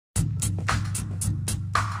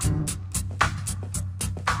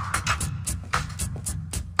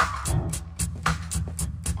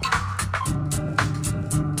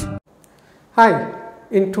Hi,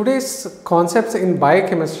 in today's concepts in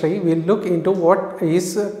biochemistry, we'll look into what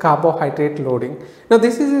is carbohydrate loading. Now,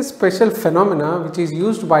 this is a special phenomena which is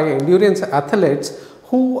used by endurance athletes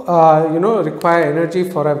who require energy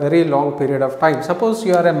for a very long period of time. Suppose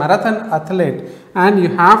you are a marathon athlete and you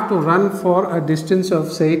have to run for a distance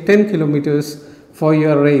of say 10 kilometers for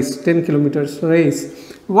your race, 10 kilometers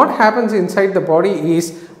race. What happens inside the body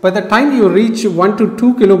is by the time you reach 1 to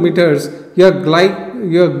 2 kilometers, your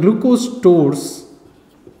glucose stores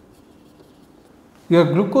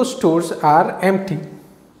are empty.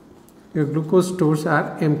 Your glucose stores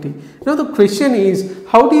are empty. Now the question is,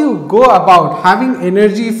 how do you go about having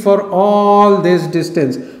energy for all this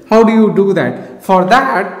distance? How do you do that? For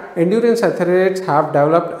that, endurance athletes have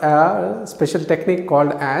developed a special technique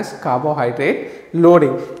called as carbohydrate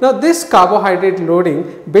loading. Now this carbohydrate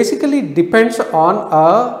loading basically depends on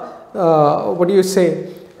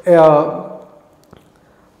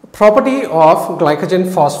property of glycogen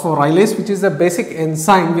phosphorylase, which is the basic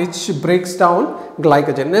enzyme which breaks down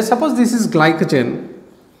glycogen. Now suppose this is glycogen.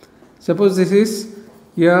 Suppose this is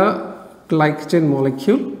your glycogen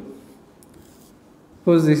molecule.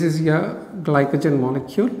 Suppose this is your glycogen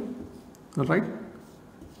molecule. All right.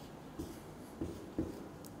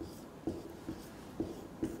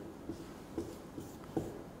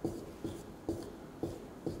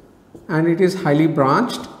 And it is highly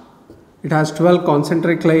branched. It has 12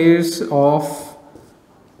 concentric layers of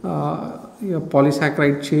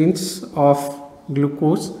polysaccharide chains of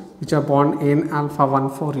glucose which are bound in alpha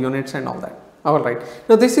 1,4 units and all that. Alright.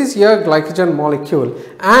 Now this is your glycogen molecule,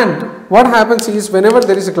 and what happens is whenever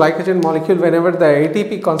there is a glycogen molecule, whenever the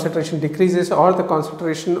ATP concentration decreases or the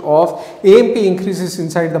concentration of AMP increases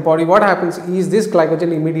inside the body, what happens is this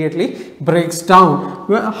glycogen immediately breaks down.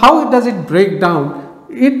 Well, how does it break down?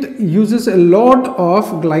 It uses a lot of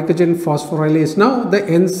glycogen phosphorylase. Now the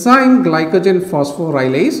enzyme glycogen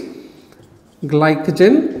phosphorylase,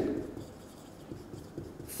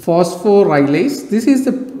 this is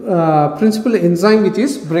the principal enzyme which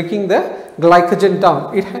is breaking the glycogen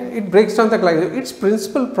down. It breaks down the glycogen. Its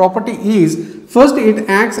principal property is, first it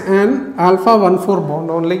acts on alpha 1,4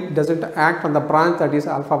 bond only. It doesn't act on the branch that is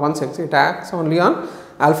alpha 1,6. It acts only on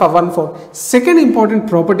alpha 1,4. Second important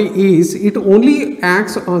property is it only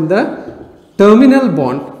acts on the terminal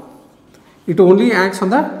bond. It only acts on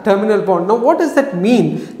the terminal bond. Now what does that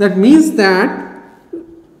mean? That means that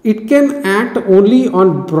it can act only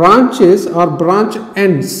on branches or branch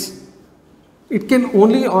ends. It can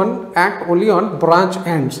act only on branch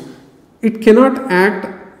ends. It cannot act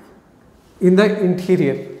in the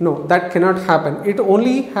interior. No, that cannot happen. It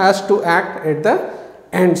only has to act at the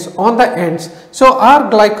ends, on the ends. So our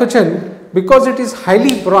glycogen, because it is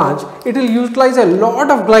highly branched, it will utilize a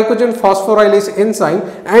lot of glycogen phosphorylase enzyme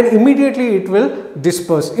and immediately it will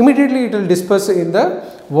disperse. Immediately it will disperse in the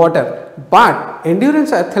water. But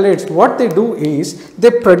endurance athletes, what they do is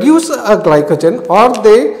they produce a glycogen or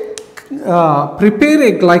they prepare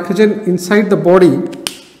a glycogen inside the body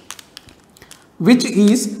which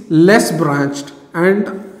is less branched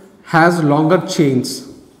and has longer chains.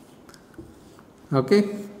 Okay,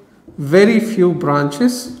 very few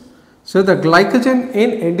branches. So the glycogen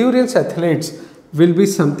in endurance athletes will be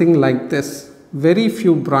something like this. Very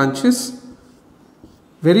few branches,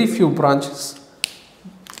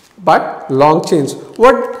 but long chains.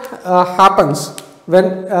 What happens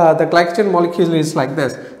when the glycogen molecule is like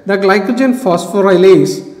this? The glycogen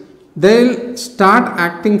phosphorylase, they'll start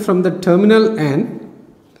acting from the terminal end.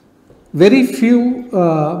 Very few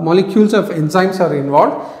molecules of enzymes are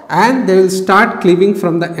involved and they will start cleaving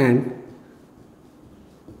from the end.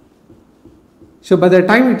 So by the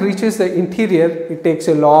time it reaches the interior, it takes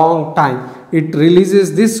a long time. It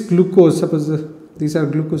releases this glucose. Suppose these are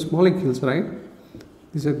glucose molecules, right?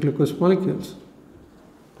 These are glucose molecules.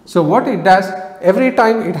 So what it does, every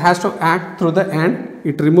time it has to act through the end,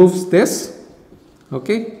 it removes this,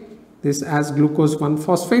 okay, this as glucose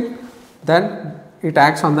 1-phosphate, then it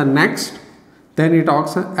acts on the next, then it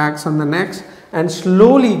acts on the next, and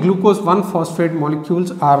slowly glucose 1-phosphate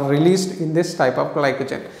molecules are released in this type of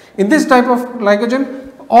glycogen. In this type of glycogen,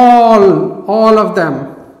 all of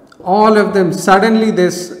them suddenly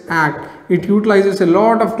this act. It utilizes a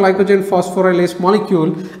lot of glycogen phosphorylase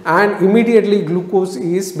molecule and immediately glucose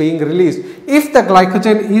is being released. If the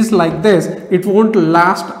glycogen is like this, it won't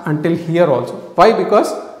last until here also. Why?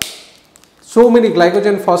 Because so many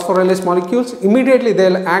glycogen phosphorylase molecules, immediately they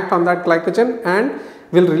will act on that glycogen and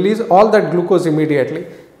will release all that glucose immediately.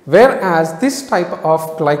 Whereas this type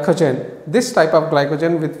of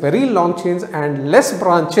glycogen with very long chains and less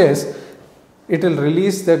branches, it will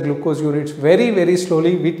release the glucose units very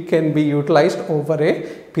slowly, which can be utilized over a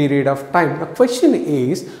period of time. The question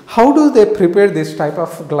is, how do they prepare this type of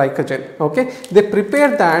glycogen? Okay, they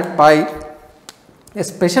prepare that by a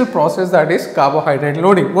special process, that is carbohydrate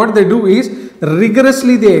loading. What they do is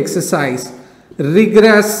rigorously they exercise,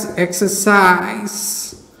 rigorous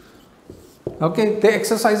exercise. Okay, they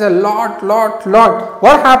exercise a lot.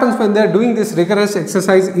 What happens when they are doing this rigorous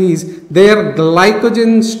exercise is their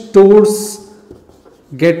glycogen stores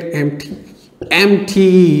get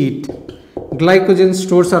emptied. Glycogen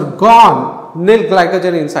stores are gone, nil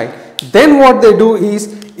glycogen inside. Then what they do is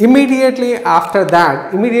immediately after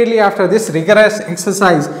this rigorous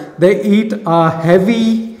exercise, they eat a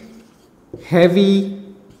heavy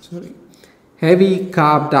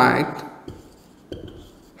carb diet.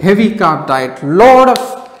 Lot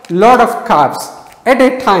of carbs at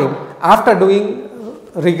a time after doing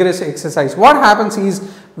rigorous exercise. What happens is,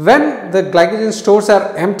 when the glycogen stores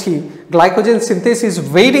are empty, glycogen synthesis is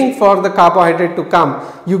waiting for the carbohydrate to come.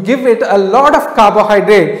 You give it a lot of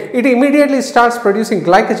carbohydrate, it immediately starts producing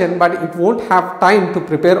glycogen, but it won't have time to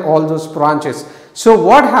prepare all those branches. So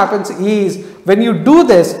what happens is, when you do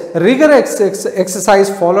this rigorous exercise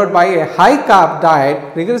followed by a high carb diet,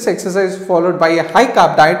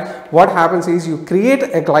 what happens is you create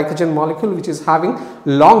a glycogen molecule which is having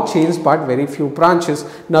long chains but very few branches.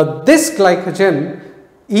 Now this glycogen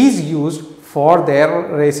is used for their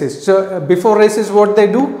races. So before races, what they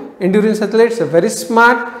do, endurance athletes are very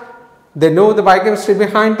smart, they know the biochemistry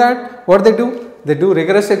behind that. What they do? They do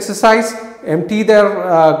rigorous exercise, empty their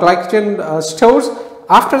glycogen stores.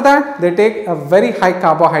 After that, they take a very high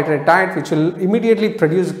carbohydrate diet which will immediately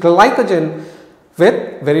produce glycogen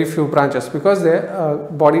with very few branches, because their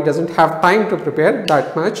body doesn't have time to prepare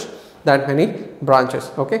that many branches.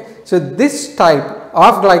 Okay, so this type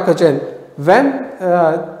of glycogen, when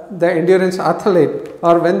the endurance athlete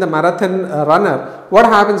or when the marathon runner, what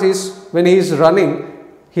happens is, when he is running,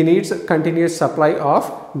 he needs a continuous supply of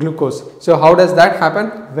glucose. So how does that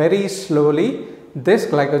happen? Very slowly this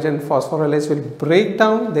glycogen phosphorylase will break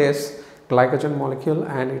down this glycogen molecule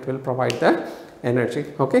and it will provide the energy.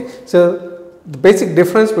 Okay, so the basic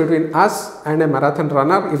difference between us and a marathon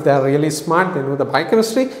runner, if they are really smart, they know the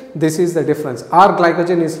biochemistry, this is the difference. Our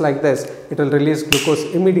glycogen is like this, it will release glucose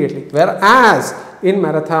immediately, whereas in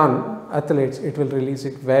marathon athletes, it will release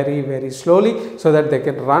it very slowly, so that they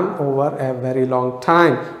can run over a very long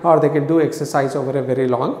time, or they can do exercise over a very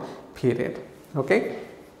long period. Okay.